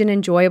engage in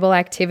enjoyable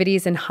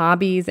activities and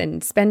hobbies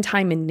and spend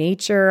time in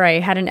nature. I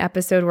had an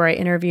episode where I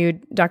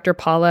interviewed Dr.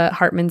 Paula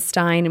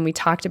Hartmann-Stein, and we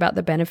talked about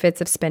the benefits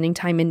of spending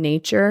time in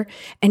nature.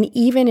 And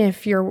even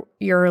if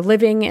you're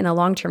living in a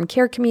long-term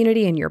care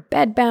community and you're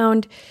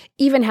bedbound,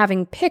 even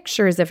having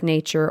pictures of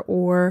nature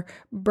or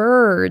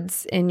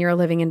birds in your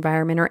living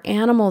environment or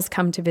animals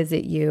come to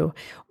visit you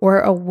or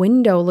a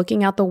window,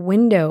 looking out the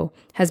window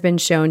has been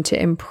shown to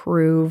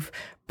improve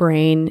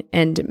brain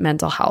and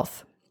mental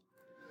health.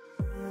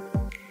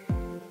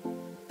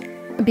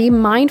 Be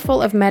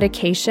mindful of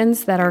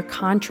medications that are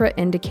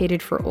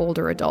contraindicated for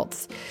older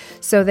adults.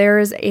 So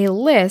there's a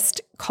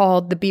list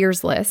called the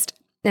Beers List,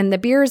 and the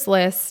Beers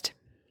List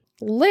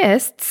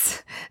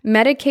lists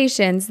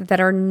medications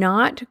that are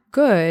not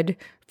good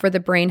for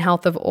the brain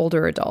health of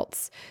older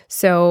adults.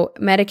 So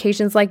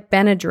medications like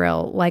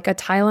Benadryl, like a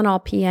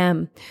Tylenol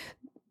PM,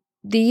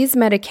 these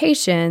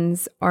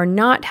medications are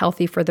not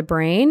healthy for the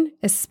brain,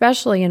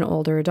 especially in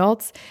older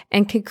adults,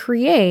 and can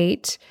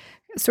create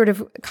sort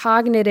of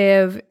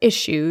cognitive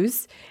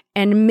issues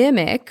and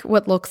mimic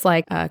what looks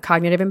like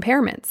cognitive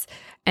impairments.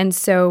 And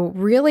so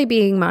really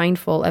being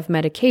mindful of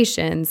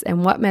medications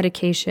and what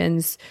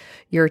medications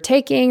you're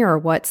taking or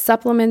what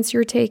supplements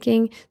you're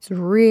taking is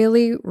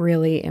really,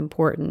 really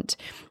important.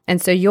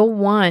 And so you'll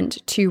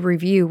want to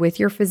review with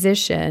your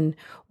physician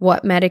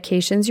what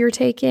medications you're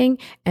taking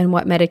and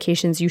what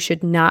medications you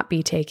should not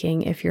be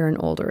taking if you're an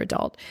older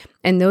adult.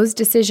 And those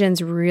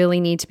decisions really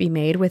need to be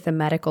made with a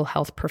medical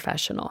health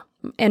professional.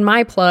 And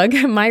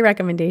my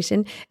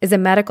recommendation is a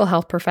medical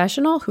health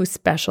professional who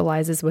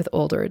specializes with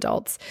older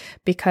adults.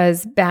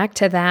 Because back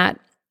to that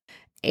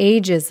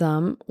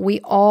ageism,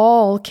 we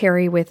all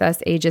carry with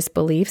us ageist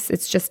beliefs.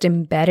 It's just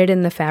embedded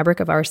in the fabric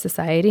of our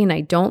society, and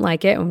I don't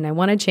like it and I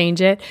want to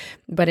change it.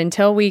 But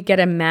until we get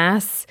a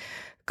mass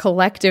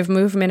collective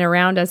movement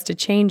around us to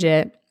change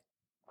it,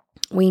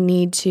 we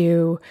need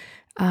to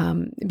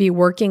be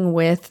working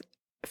with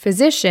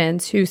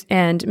physicians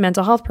and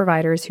mental health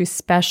providers who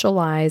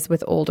specialize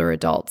with older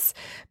adults,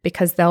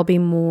 because they'll be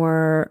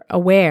more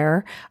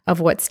aware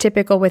of what's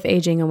typical with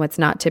aging and what's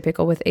not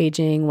typical with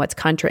aging, what's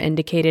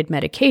contraindicated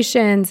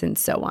medications, and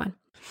so on.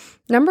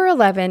 Number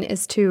 11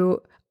 is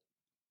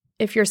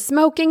if you're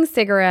smoking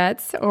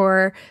cigarettes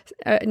or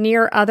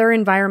near other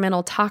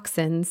environmental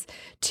toxins,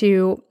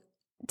 to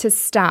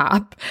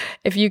stop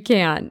if you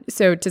can.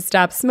 So to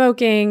stop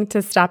smoking,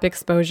 to stop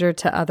exposure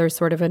to other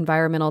sort of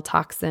environmental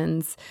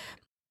toxins.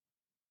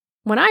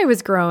 When I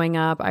was growing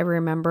up, I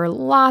remember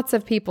lots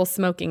of people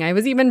smoking. I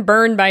was even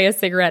burned by a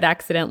cigarette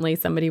accidentally.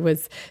 Somebody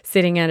was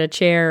sitting at a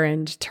chair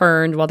and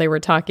turned while they were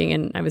talking,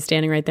 and I was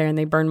standing right there and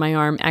they burned my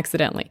arm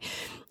accidentally.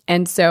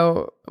 And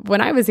so when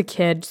I was a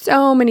kid,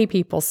 so many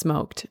people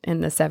smoked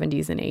in the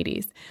 70s and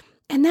 80s.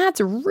 And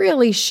that's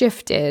really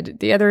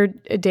shifted. The other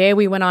day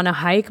we went on a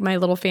hike, my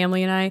little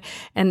family and I,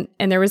 and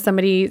there was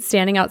somebody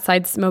standing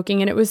outside smoking,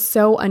 and it was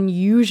so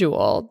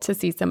unusual to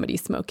see somebody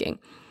smoking.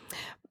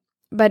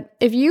 But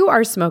if you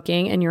are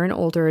smoking and you're an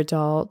older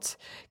adult,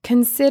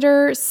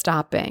 consider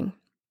stopping.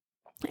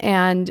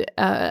 And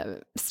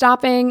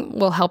stopping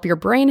will help your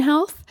brain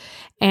health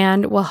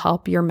and will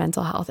help your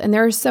mental health. And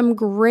there are some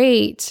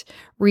great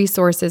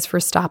resources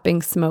for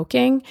stopping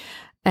smoking,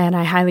 and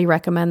I highly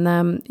recommend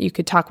them. You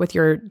could talk with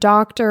your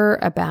doctor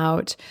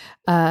about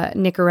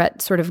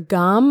Nicorette sort of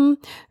gum,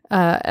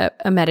 a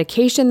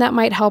medication that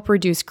might help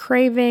reduce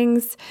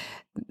cravings.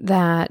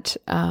 And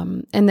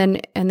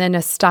then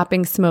a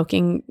stopping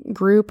smoking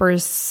group or a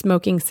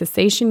smoking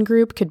cessation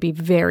group could be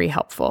very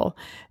helpful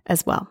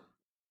as well.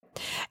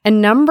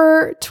 And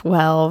number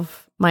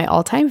 12, my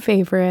all-time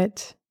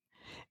favorite,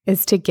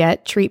 is to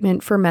get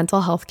treatment for mental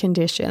health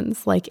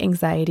conditions like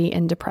anxiety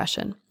and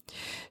depression.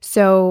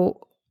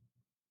 So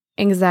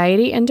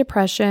anxiety and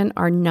depression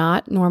are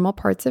not normal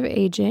parts of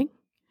aging.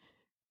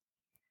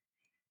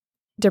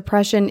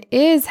 Depression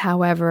is,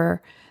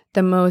 however,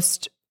 the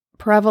most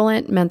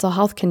prevalent mental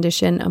health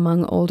condition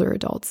among older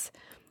adults.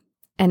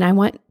 And I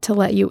want to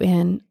let you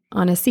in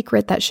on a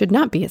secret that should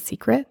not be a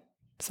secret.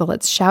 So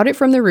let's shout it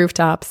from the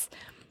rooftops.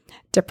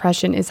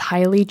 Depression is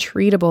highly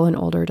treatable in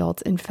older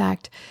adults. In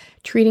fact,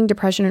 treating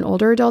depression in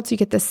older adults, you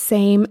get the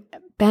same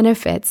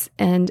benefits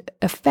and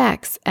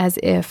effects as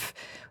if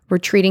we're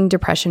treating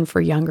depression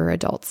for younger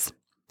adults.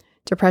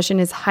 Depression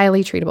is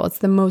highly treatable. It's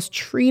the most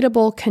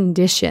treatable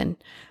condition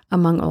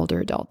among older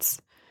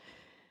adults.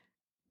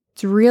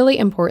 It's really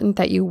important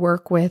that you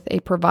work with a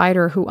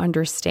provider who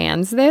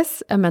understands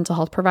this, a mental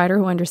health provider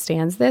who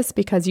understands this,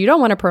 because you don't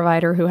want a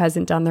provider who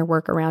hasn't done their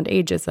work around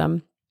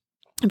ageism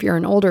If you're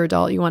an older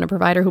adult, you want a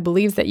provider who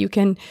believes that you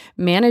can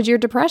manage your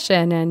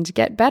depression and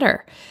get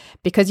better,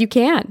 because you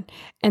can.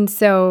 And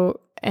so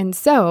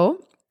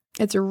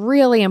it's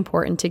really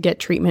important to get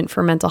treatment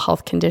for mental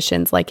health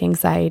conditions like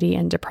anxiety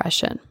and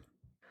depression.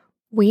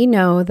 We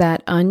know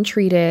that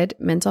untreated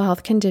mental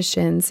health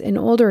conditions in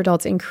older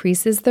adults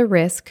increases the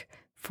risk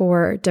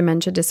for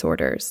dementia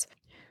disorders.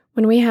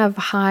 When we have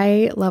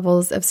high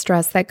levels of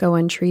stress that go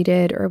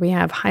untreated, or we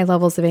have high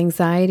levels of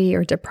anxiety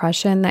or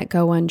depression that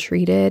go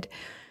untreated,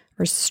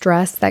 or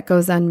stress that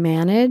goes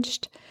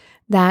unmanaged,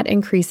 that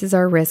increases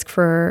our risk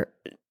for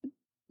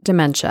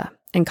dementia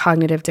and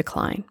cognitive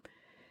decline.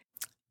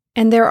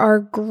 And there are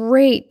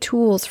great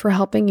tools for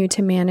helping you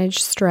to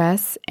manage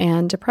stress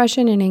and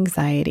depression and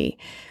anxiety,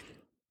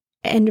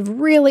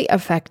 and really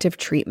effective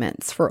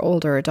treatments for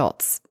older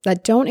adults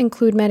that don't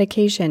include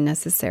medication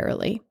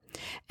necessarily.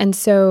 And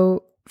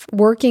so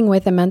working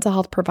with a mental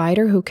health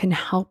provider who can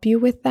help you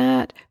with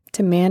that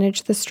to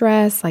manage the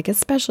stress, like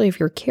especially if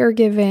you're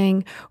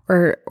caregiving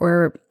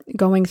or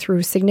going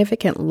through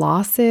significant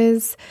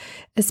losses,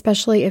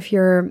 especially if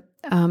you've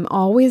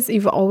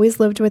always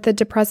lived with a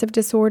depressive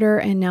disorder,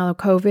 and now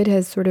COVID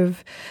has sort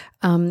of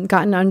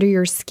gotten under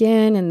your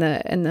skin, and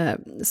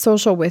the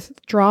social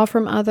withdrawal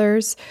from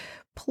others.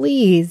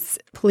 Please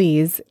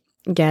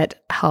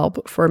get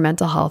help for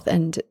mental health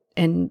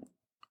and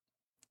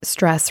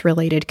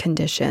stress-related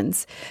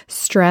conditions.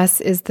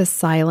 Stress is the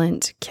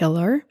silent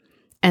killer,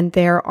 and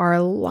there are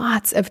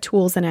lots of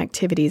tools and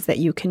activities that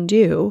you can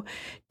do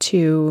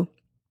to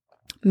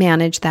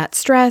manage that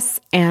stress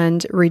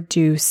and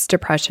reduce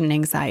depression and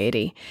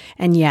anxiety.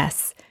 And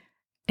yes,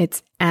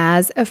 it's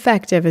as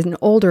effective in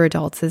older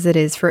adults as it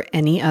is for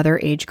any other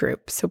age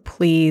group. So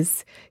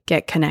please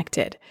get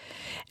connected.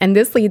 And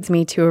this leads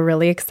me to a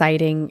really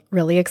exciting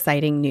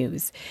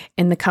news.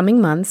 In the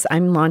coming months,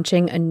 I'm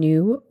launching a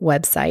new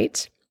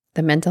website,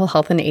 the Mental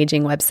Health and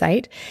Aging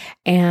website.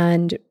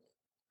 And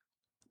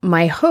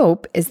my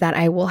hope is that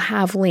I will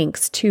have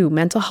links to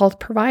mental health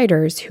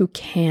providers who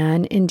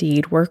can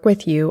indeed work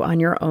with you on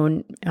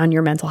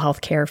your mental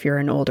health care if you're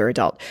an older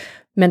adult.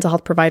 Mental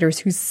health providers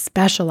who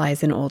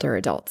specialize in older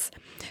adults.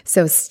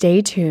 So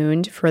stay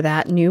tuned for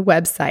that new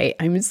website.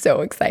 I'm so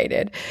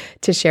excited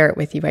to share it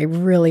with you. I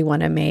really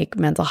want to make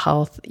mental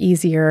health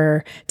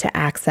easier to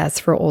access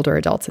for older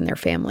adults and their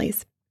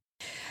families.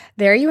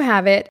 There you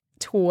have it,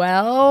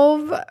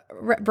 12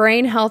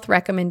 brain health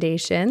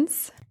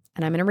recommendations,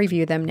 and I'm going to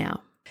review them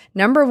now.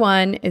 Number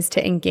 1 is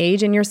to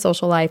engage in your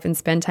social life and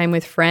spend time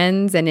with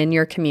friends and in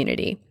your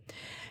community.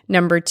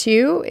 Number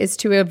 2 is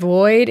to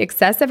avoid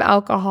excessive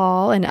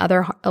alcohol and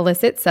other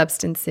illicit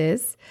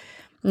substances.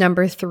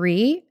 Number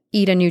 3,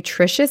 eat a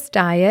nutritious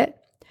diet.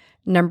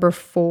 Number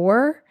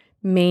 4,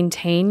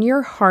 maintain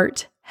your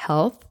heart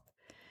health.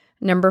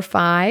 Number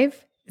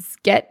 5 is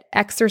get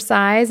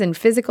exercise and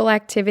physical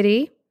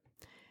activity.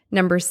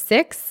 Number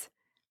 6,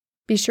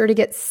 be sure to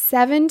get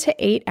 7 to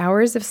 8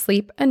 hours of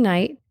sleep a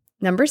night.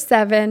 Number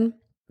 7,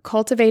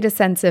 cultivate a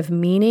sense of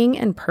meaning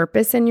and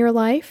purpose in your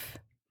life.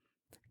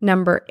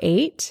 Number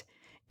 8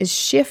 is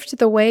shift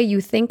the way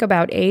you think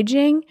about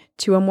aging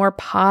to a more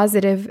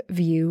positive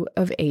view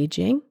of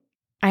aging.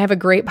 I have a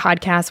great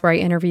podcast where I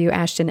interview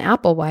Ashton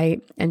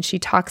Applewhite, and she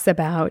talks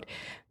about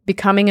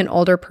becoming an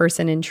older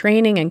person in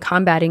training and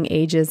combating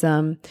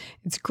ageism.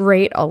 It's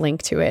great. I'll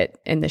link to it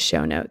in the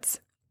show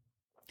notes.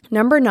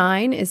 Number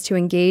 9 is to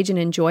engage in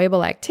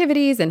enjoyable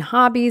activities and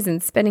hobbies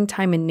and spending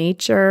time in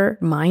nature,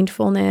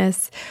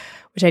 mindfulness,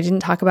 which I didn't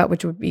talk about,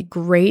 which would be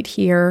great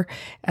here,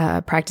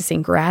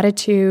 practicing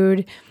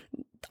gratitude.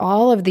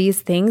 All of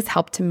these things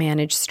help to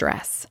manage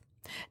stress.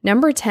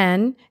 Number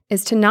 10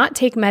 is to not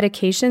take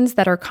medications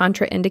that are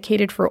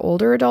contraindicated for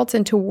older adults,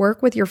 and to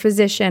work with your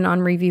physician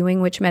on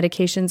reviewing which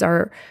medications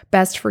are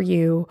best for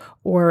you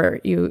or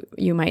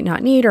you might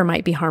not need or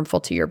might be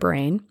harmful to your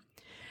brain.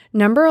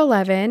 Number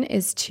 11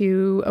 is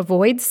to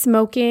avoid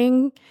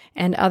smoking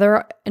and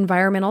other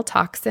environmental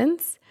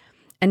toxins.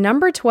 And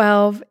number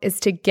 12 is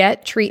to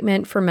get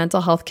treatment for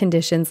mental health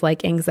conditions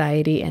like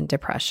anxiety and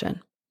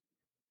depression.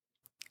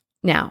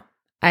 Now,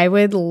 I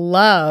would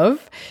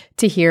love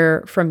to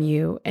hear from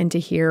you and to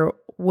hear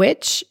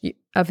which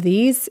of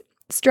these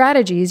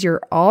strategies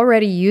you're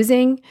already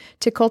using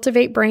to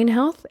cultivate brain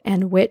health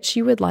and which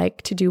you would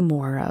like to do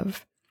more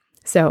of.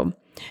 So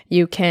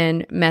you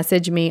can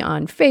message me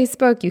on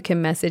Facebook, you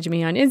can message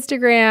me on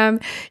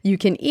Instagram, you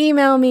can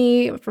email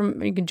me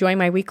you can join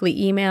my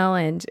weekly email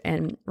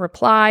and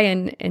reply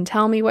and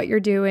tell me what you're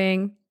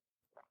doing.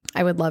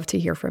 I would love to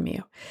hear from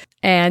you.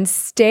 And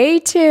stay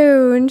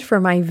tuned for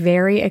my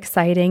very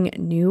exciting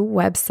new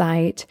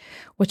website,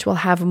 which will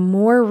have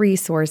more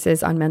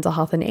resources on mental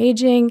health and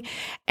aging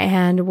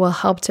and will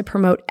help to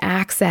promote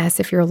access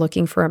if you're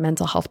looking for a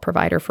mental health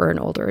provider for an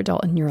older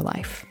adult in your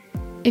life.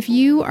 If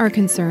you are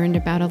concerned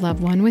about a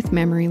loved one with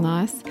memory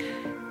loss,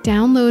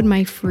 download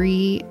my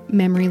free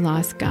memory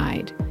loss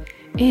guide.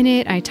 In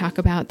it, I talk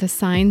about the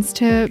signs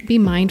to be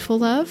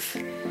mindful of.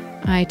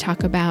 I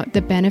talk about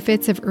the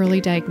benefits of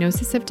early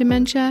diagnosis of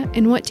dementia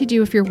and what to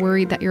do if you're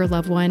worried that your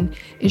loved one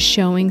is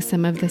showing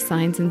some of the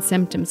signs and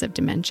symptoms of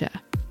dementia.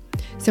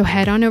 So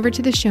head on over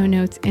to the show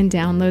notes and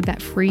download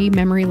that free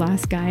memory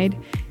loss guide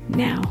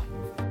now.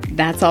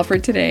 That's all for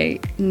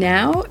today.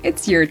 Now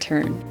it's your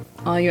turn.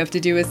 All you have to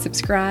do is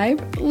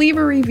subscribe, leave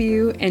a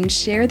review, and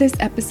share this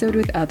episode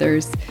with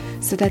others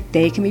so that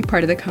they can be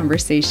part of the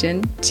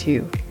conversation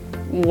too.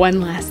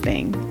 One last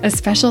thing, a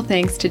special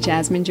thanks to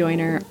Jasmine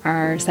Joyner,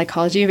 our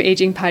Psychology of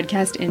Aging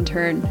podcast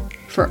intern,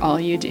 for all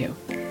you do.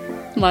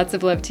 Lots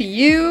of love to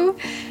you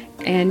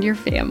and your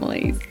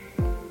families.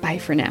 Bye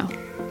for now.